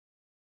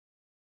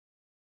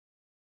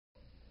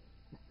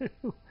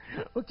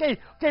Okay,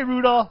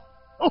 Rudolph.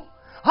 Oh,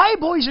 hi,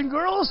 boys and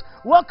girls.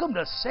 Welcome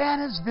to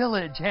Santa's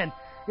Village. And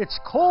it's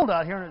cold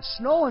out here and it's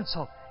snowing,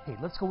 so hey,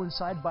 let's go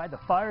inside by the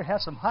fire,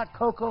 have some hot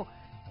cocoa,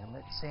 and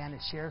let Santa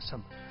share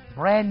some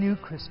brand new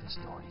Christmas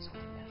stories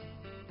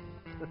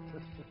with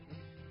you.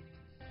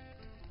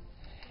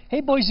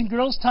 Hey, boys and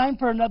girls, time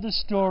for another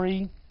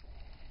story.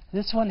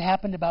 This one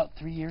happened about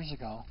 3 years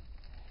ago,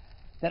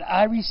 that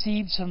I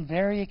received some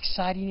very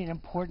exciting and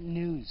important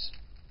news.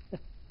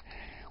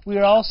 We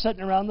were all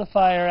sitting around the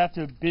fire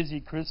after a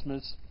busy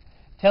Christmas,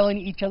 telling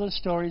each other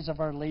stories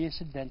of our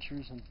latest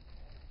adventures, and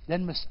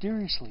then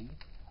mysteriously,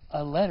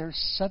 a letter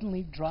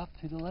suddenly dropped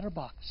through the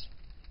letterbox.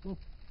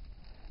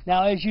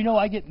 Now, as you know,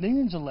 I get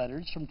millions of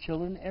letters from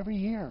children every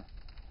year,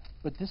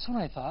 but this one,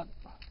 I thought,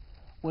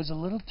 was a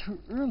little too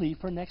early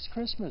for next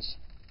Christmas.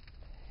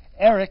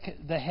 Eric,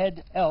 the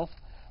head elf,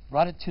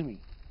 brought it to me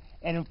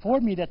and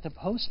informed me that the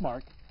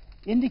postmark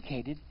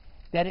indicated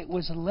that it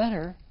was a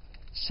letter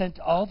sent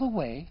all the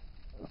way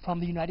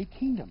from the United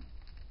Kingdom.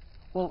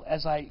 Well,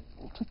 as I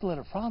took the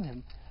letter from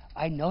him,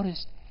 I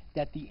noticed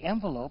that the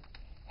envelope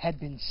had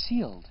been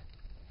sealed,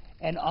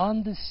 and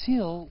on the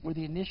seal were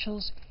the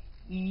initials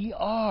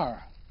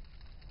ER.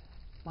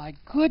 My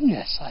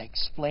goodness, I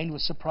explained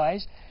with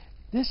surprise.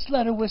 This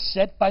letter was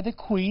sent by the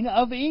Queen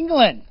of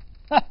England.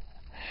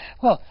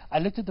 Well, I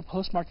looked at the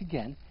postmark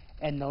again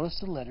and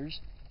noticed the letters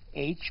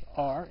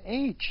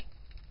HRH.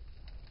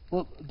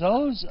 Well,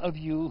 those of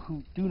you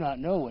who do not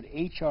know what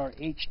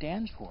HRH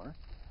stands for,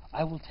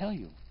 I will tell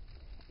you.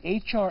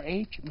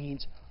 HRH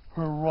means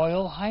Her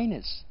Royal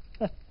Highness,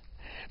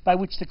 by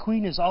which the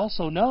Queen is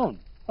also known.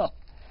 Well,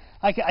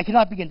 I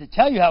cannot begin to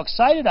tell you how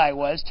excited I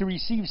was to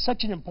receive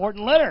such an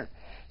important letter.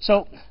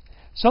 So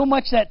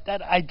much that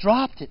I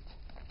dropped it.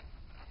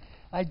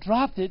 I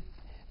dropped it,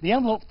 the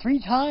envelope,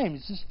 3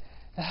 times just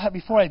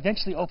before I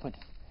eventually opened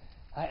it.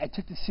 I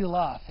took the seal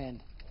off, and,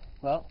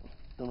 well,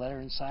 the letter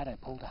inside I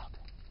pulled out.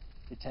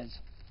 It says,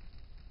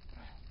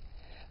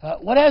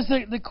 "What has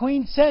the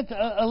Queen sent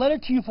a letter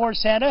to you for,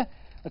 Santa?"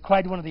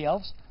 cried one of the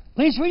elves.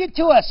 "Please read it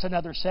to us,"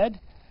 another said.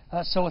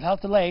 So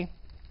without delay,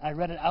 I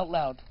read it out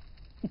loud.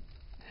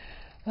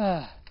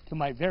 To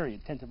my very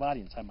attentive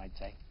audience, I might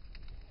say.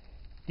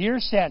 "Dear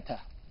Santa,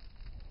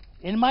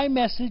 in my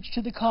message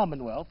to the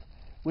Commonwealth,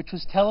 which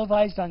was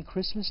televised on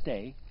Christmas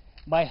Day,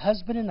 my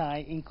husband and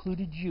I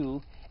included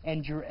you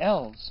and your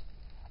elves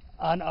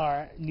on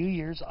our New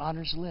Year's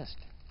honors list.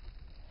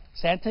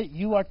 Santa,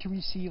 you are to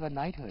receive a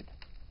knighthood.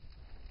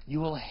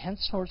 You will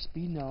henceforth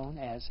be known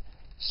as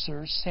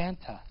Sir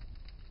Santa.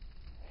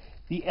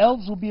 The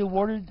elves will be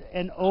awarded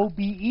an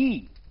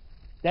OBE,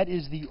 that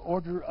is the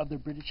Order of the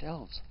British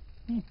Elves.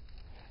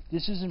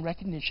 This is in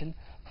recognition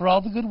for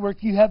all the good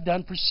work you have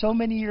done for so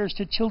many years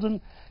to children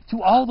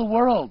to all the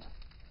world.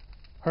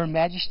 Her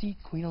Majesty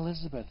Queen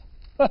Elizabeth."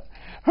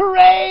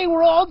 Hooray!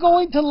 We're all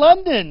going to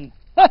London!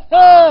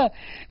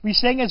 We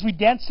sang as we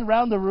danced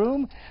around the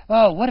room.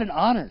 Oh, what an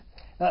honor.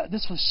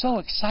 This was so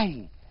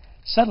exciting.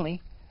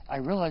 Suddenly, I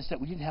realized that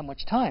we didn't have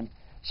much time,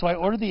 so I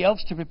ordered the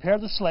elves to prepare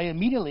the sleigh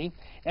immediately,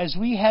 as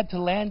we had to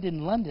land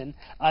in London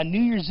on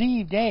New Year's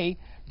Eve day,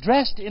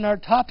 dressed in our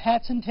top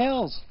hats and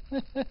tails.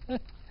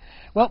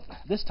 Well,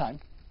 this time,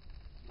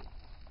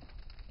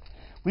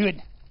 we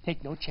would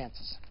take no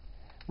chances.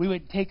 We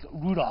would take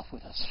Rudolph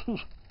with us,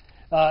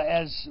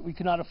 as we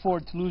could not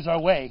afford to lose our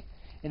way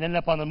and end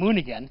up on the moon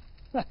again.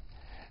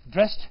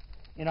 Dressed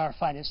in our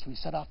finest, we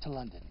set off to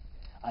London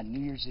on New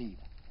Year's Eve.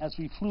 As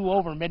we flew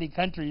over many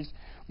countries,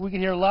 we could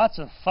hear lots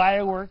of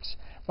fireworks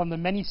from the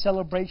many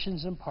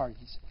celebrations and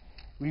parties.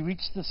 We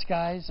reached the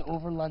skies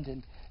over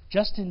London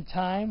just in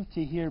time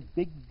to hear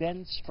Big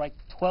Ben strike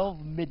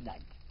 12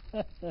 midnight,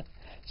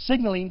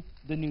 signaling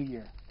the new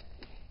year.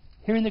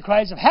 Hearing the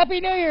cries of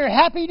 "Happy New Year!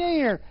 Happy New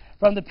Year!"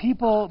 from the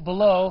people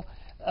below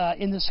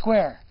in the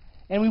square.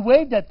 And we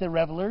waved at the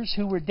revelers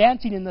who were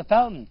dancing in the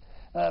fountain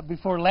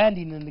before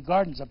landing in the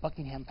gardens of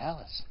Buckingham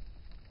Palace.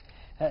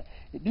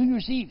 "New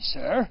Year's Eve,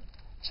 sir,"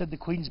 said the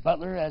Queen's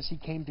butler as he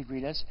came to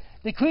greet us.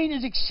 "The Queen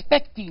is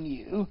expecting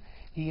you,"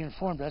 he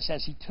informed us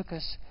as he took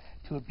us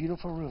to a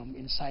beautiful room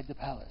inside the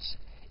palace.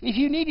 "If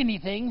you need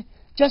anything,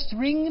 just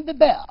ring the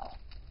bell."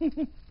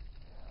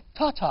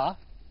 Ta-ta.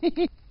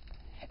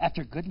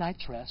 After a good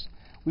night's rest,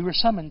 we were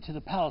summoned to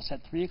the palace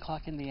at 3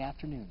 o'clock in the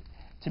afternoon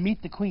to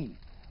meet the Queen,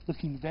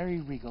 looking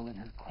very regal in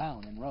her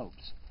crown and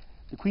robes.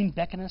 The Queen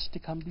beckoned us to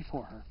come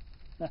before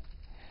her.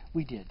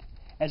 We did.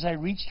 As I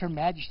reached Her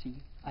Majesty,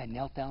 I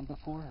knelt down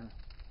before her,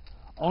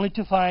 only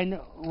to find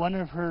one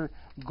of her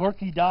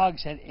Gorky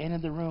dogs had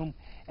entered the room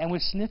and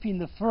was sniffing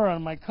the fur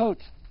on my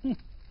coat.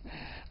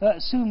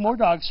 Soon more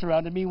dogs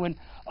surrounded me when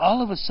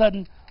all of a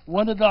sudden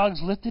one of the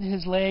dogs lifted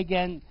his leg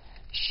and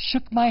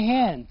shook my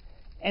hand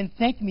and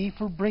thanked me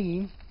for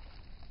bringing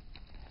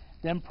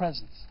them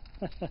presents.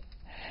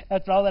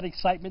 After all that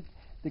excitement,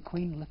 the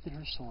Queen lifted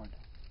her sword.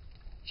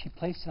 She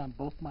placed it on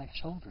both my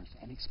shoulders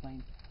and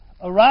exclaimed,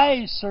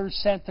 "Arise, Sir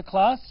Santa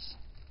Claus!"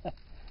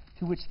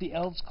 To which the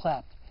elves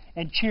clapped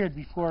and cheered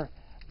before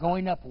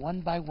going up one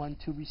by one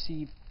to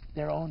receive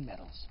their own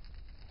medals.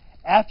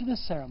 After the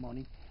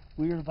ceremony,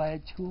 we were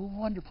invited to a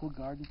wonderful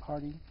garden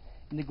party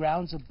in the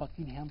grounds of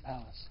Buckingham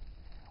Palace,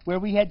 where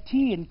we had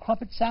tea and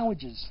crumpet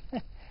sandwiches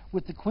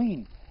with the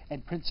Queen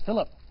and Prince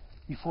Philip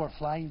before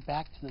flying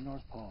back to the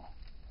North Pole.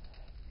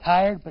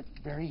 Tired but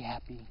very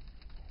happy.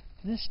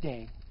 To this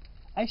day,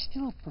 I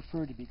still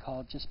prefer to be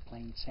called just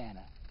plain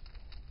Santa.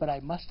 But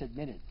I must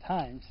admit at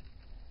times,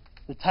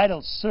 the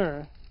title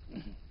Sir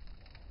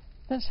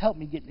does help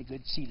me get in a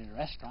good seat at a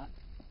restaurant.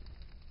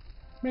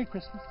 Merry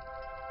Christmas.